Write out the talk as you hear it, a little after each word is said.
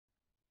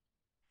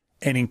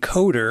An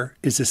encoder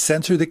is a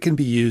sensor that can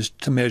be used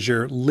to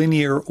measure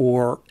linear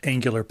or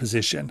angular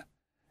position.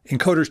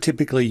 Encoders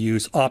typically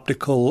use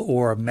optical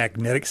or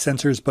magnetic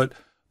sensors, but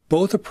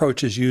both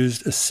approaches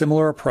use a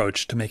similar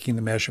approach to making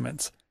the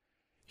measurements.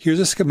 Here's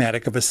a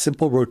schematic of a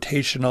simple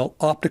rotational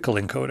optical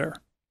encoder.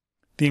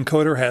 The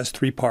encoder has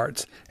three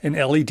parts: an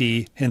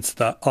LED, hence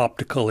the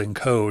optical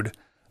encode,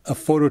 a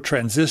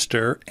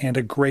phototransistor, and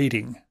a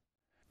grating.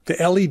 The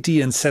LED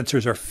and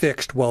sensors are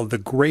fixed while the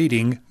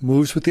grating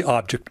moves with the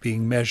object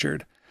being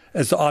measured.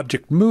 As the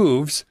object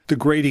moves, the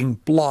grating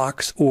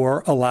blocks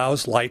or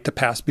allows light to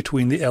pass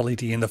between the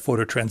LED and the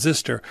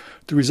phototransistor.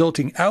 The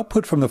resulting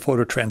output from the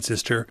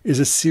phototransistor is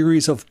a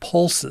series of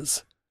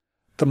pulses.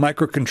 The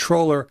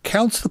microcontroller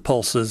counts the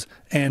pulses,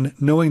 and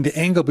knowing the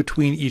angle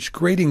between each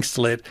grating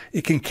slit,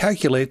 it can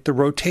calculate the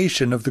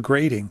rotation of the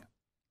grating.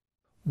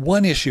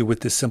 One issue with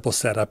this simple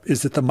setup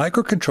is that the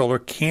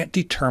microcontroller can't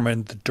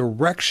determine the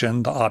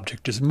direction the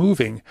object is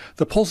moving.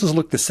 The pulses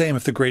look the same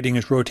if the grating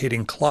is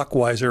rotating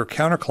clockwise or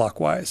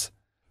counterclockwise.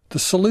 The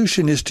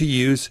solution is to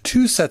use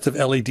two sets of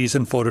LEDs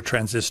and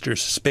phototransistors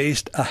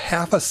spaced a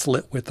half a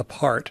slit width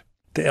apart.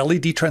 The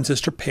LED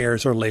transistor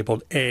pairs are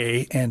labeled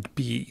A and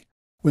B.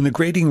 When the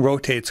grating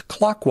rotates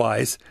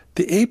clockwise,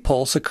 the A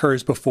pulse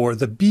occurs before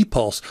the B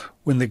pulse.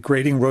 When the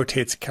grating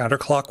rotates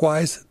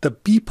counterclockwise, the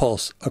B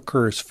pulse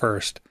occurs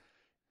first.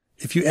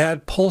 If you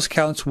add pulse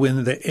counts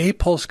when the A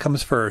pulse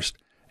comes first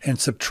and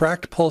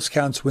subtract pulse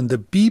counts when the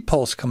B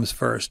pulse comes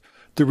first,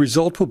 the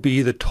result will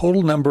be the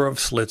total number of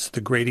slits the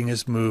grating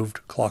has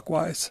moved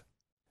clockwise.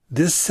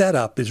 This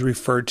setup is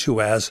referred to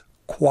as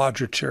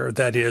quadrature.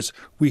 That is,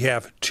 we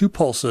have two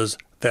pulses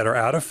that are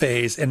out of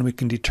phase, and we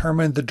can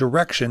determine the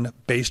direction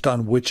based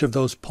on which of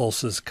those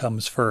pulses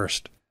comes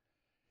first.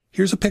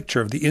 Here's a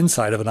picture of the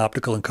inside of an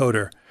optical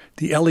encoder.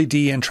 The LED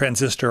and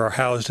transistor are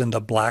housed in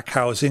the black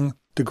housing.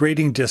 The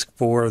grating disk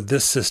for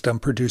this system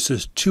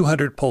produces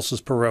 200 pulses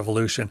per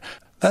revolution.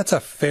 That's a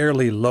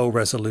fairly low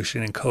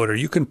resolution encoder.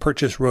 You can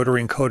purchase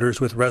rotary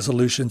encoders with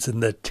resolutions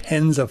in the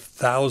tens of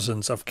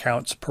thousands of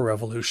counts per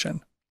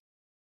revolution.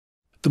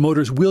 The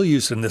motors we'll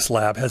use in this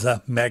lab has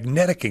a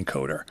magnetic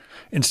encoder.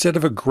 Instead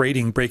of a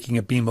grating breaking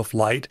a beam of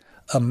light,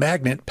 a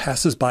magnet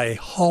passes by a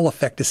Hall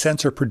effect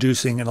sensor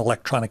producing an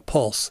electronic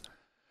pulse.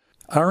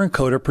 Our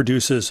encoder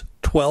produces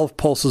 12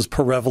 pulses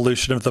per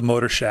revolution of the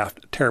motor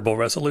shaft, terrible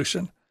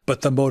resolution.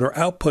 But the motor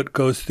output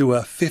goes through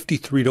a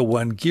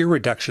 53-to-1 gear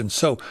reduction,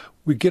 so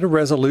we get a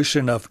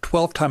resolution of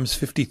 12 times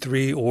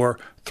 53 or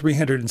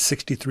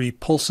 363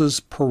 pulses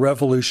per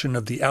revolution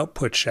of the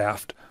output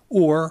shaft,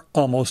 or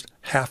almost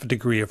half a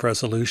degree of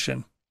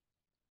resolution.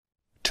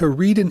 To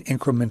read an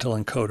incremental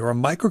encoder, a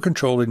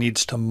microcontroller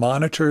needs to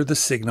monitor the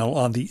signal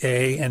on the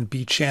A and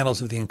B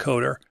channels of the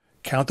encoder,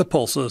 count the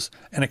pulses,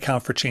 and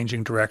account for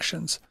changing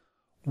directions.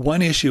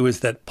 One issue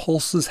is that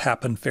pulses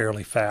happen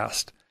fairly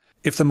fast.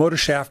 If the motor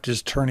shaft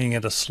is turning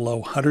at a slow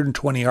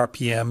 120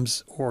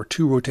 RPMs or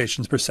 2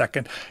 rotations per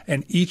second,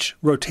 and each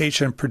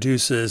rotation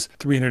produces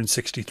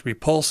 363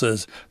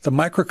 pulses, the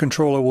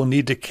microcontroller will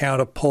need to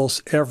count a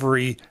pulse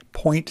every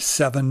 0.7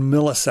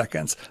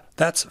 milliseconds.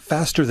 That's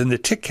faster than the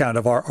tick count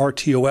of our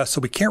RTOS,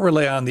 so we can't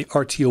rely on the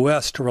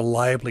RTOS to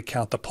reliably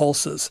count the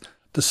pulses.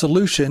 The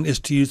solution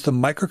is to use the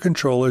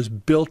microcontroller's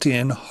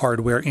built-in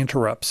hardware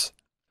interrupts.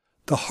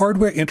 The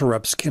hardware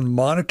interrupts can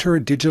monitor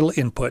a digital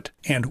input,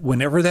 and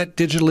whenever that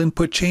digital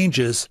input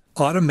changes,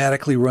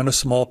 automatically run a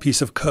small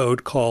piece of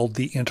code called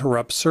the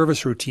interrupt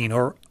service routine,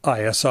 or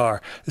ISR.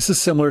 This is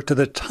similar to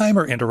the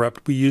timer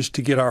interrupt we used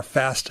to get our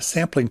fast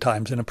sampling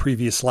times in a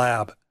previous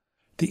lab.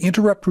 The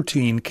interrupt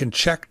routine can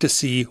check to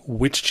see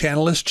which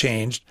channel has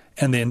changed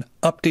and then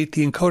update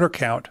the encoder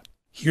count.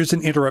 Here's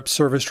an interrupt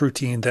service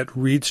routine that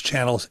reads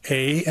channels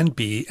A and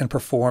B and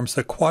performs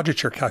the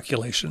quadrature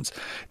calculations.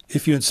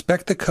 If you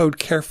inspect the code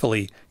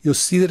carefully, you'll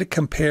see that it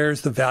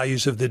compares the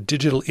values of the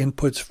digital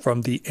inputs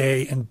from the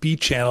A and B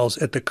channels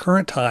at the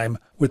current time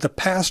with the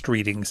past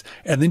readings,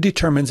 and then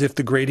determines if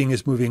the grating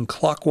is moving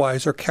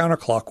clockwise or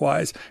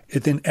counterclockwise.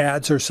 It then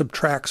adds or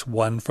subtracts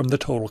 1 from the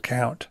total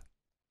count.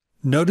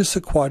 Notice the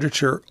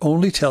quadrature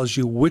only tells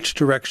you which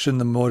direction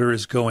the motor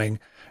is going,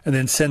 and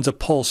then sends a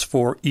pulse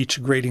for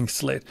each grating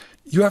slit.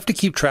 You have to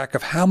keep track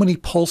of how many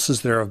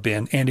pulses there have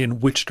been and in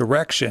which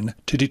direction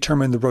to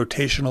determine the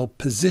rotational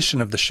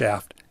position of the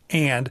shaft,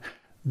 and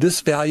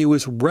this value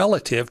is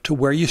relative to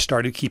where you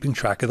started keeping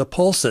track of the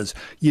pulses.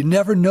 You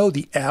never know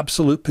the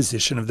absolute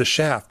position of the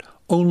shaft,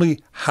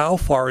 only how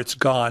far it's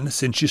gone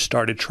since you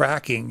started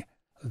tracking.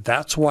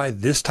 That's why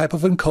this type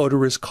of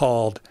encoder is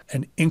called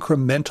an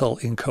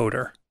incremental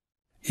encoder.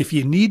 If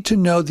you need to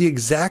know the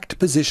exact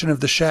position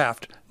of the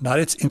shaft, not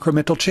its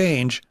incremental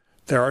change,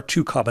 there are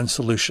two common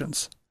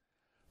solutions.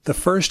 The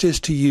first is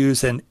to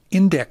use an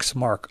index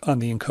mark on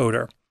the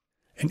encoder.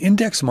 An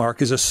index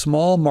mark is a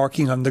small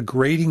marking on the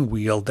grating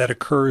wheel that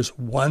occurs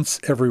once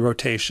every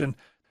rotation.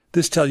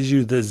 This tells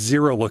you the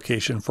zero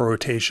location for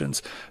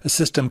rotations. A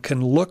system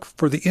can look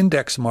for the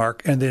index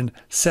mark and then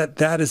set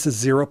that as the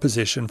zero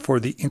position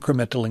for the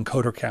incremental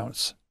encoder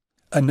counts.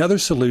 Another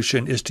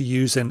solution is to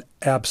use an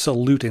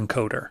absolute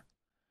encoder.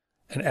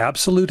 An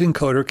absolute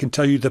encoder can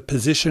tell you the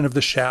position of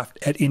the shaft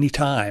at any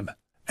time.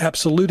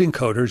 Absolute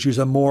encoders use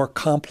a more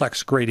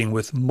complex grating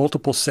with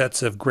multiple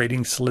sets of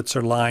grating slits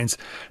or lines.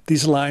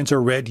 These lines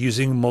are read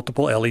using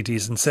multiple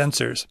LEDs and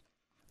sensors.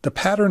 The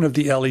pattern of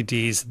the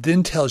LEDs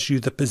then tells you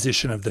the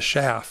position of the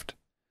shaft.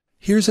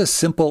 Here's a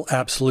simple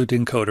absolute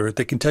encoder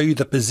that can tell you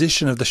the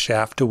position of the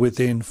shaft to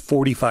within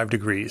 45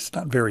 degrees.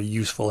 Not very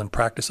useful in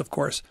practice, of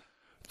course.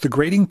 The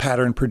grating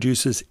pattern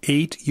produces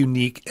 8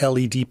 unique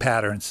LED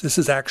patterns. This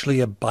is actually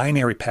a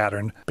binary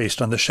pattern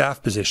based on the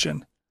shaft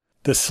position.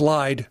 The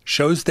slide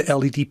shows the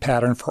LED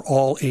pattern for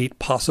all 8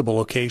 possible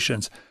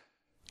locations.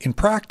 In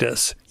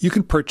practice, you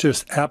can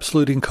purchase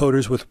absolute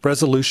encoders with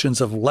resolutions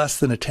of less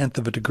than 1/10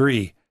 of a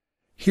degree.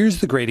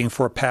 Here's the grating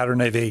for a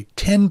pattern of a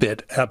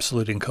 10-bit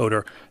absolute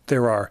encoder.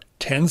 There are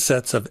 10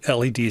 sets of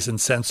LEDs and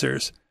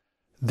sensors.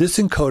 This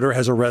encoder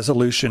has a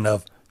resolution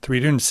of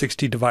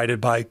 360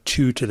 divided by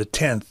 2 to the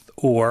 10th,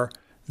 or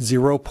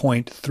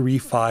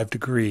 0.35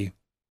 degree.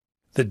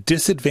 The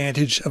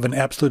disadvantage of an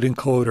absolute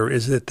encoder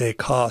is that they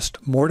cost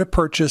more to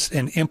purchase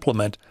and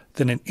implement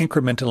than an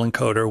incremental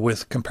encoder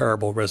with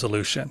comparable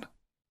resolution.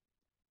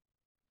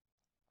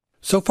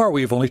 So far,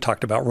 we've only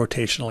talked about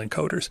rotational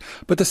encoders,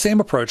 but the same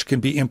approach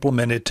can be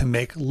implemented to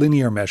make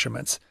linear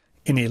measurements.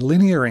 In a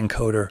linear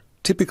encoder,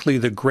 typically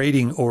the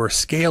grating or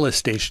scale is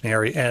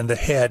stationary and the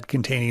head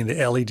containing the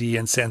LED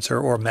and sensor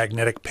or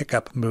magnetic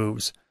pickup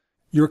moves.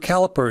 Your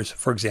calipers,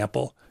 for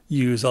example,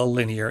 use a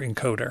linear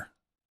encoder.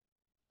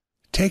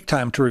 Take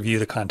time to review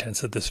the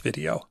contents of this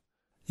video.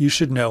 You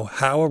should know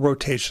how a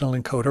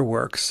rotational encoder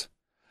works,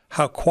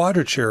 how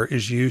quadrature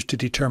is used to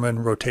determine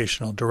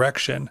rotational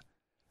direction,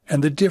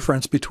 and the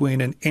difference between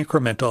an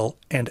incremental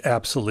and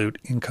absolute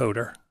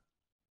encoder.